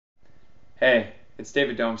Hey, it's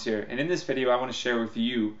David Domes here, and in this video I want to share with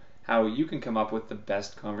you how you can come up with the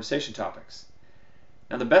best conversation topics.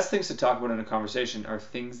 Now, the best things to talk about in a conversation are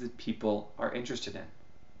things that people are interested in.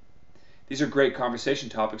 These are great conversation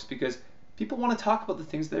topics because people want to talk about the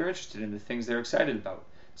things they're interested in, the things they're excited about.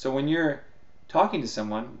 So when you're talking to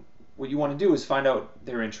someone, what you want to do is find out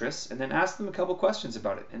their interests and then ask them a couple questions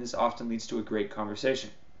about it, and this often leads to a great conversation.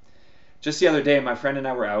 Just the other day, my friend and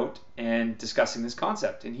I were out and discussing this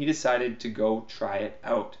concept, and he decided to go try it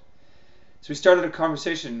out. So we started a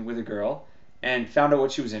conversation with a girl and found out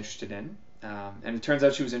what she was interested in, and it turns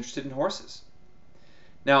out she was interested in horses.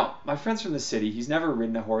 Now, my friend's from the city. He's never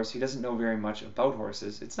ridden a horse. He doesn't know very much about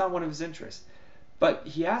horses. It's not one of his interests. But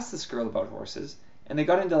he asked this girl about horses, and they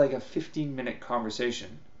got into like a 15-minute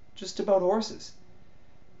conversation just about horses.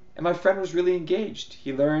 And my friend was really engaged.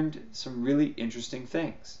 He learned some really interesting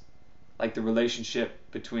things, like the relationship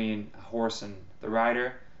between a horse and the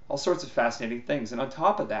rider, all sorts of fascinating things. And on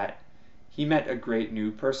top of that, he met a great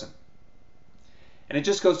new person. And it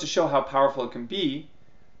just goes to show how powerful it can be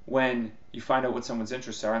when you find out what someone's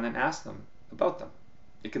interests are and then ask them about them.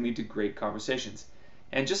 It can lead to great conversations.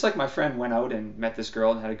 And just like my friend went out and met this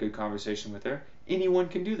girl and had a good conversation with her, anyone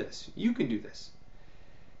can do this. You can do this.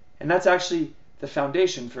 And that's actually the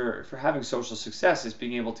foundation for having social success, is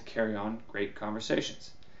being able to carry on great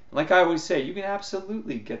conversations. Like I always say, you can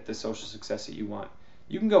absolutely get the social success that you want.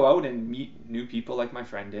 You can go out and meet new people like my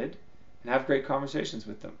friend did and have great conversations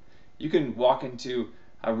with them. You can walk into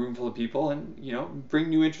a room full of people and, bring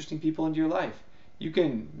new interesting people into your life. You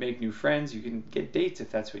can make new friends. You can get dates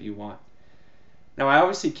if that's what you want. Now, I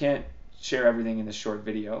obviously can't share everything in this short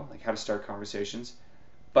video, like how to start conversations,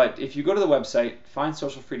 but if you go to the website,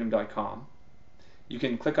 findsocialfreedom.com, you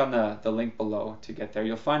can click on the link below to get there.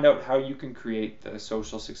 You'll find out how you can create the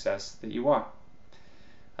social success that you want.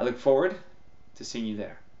 I look forward to seeing you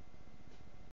there.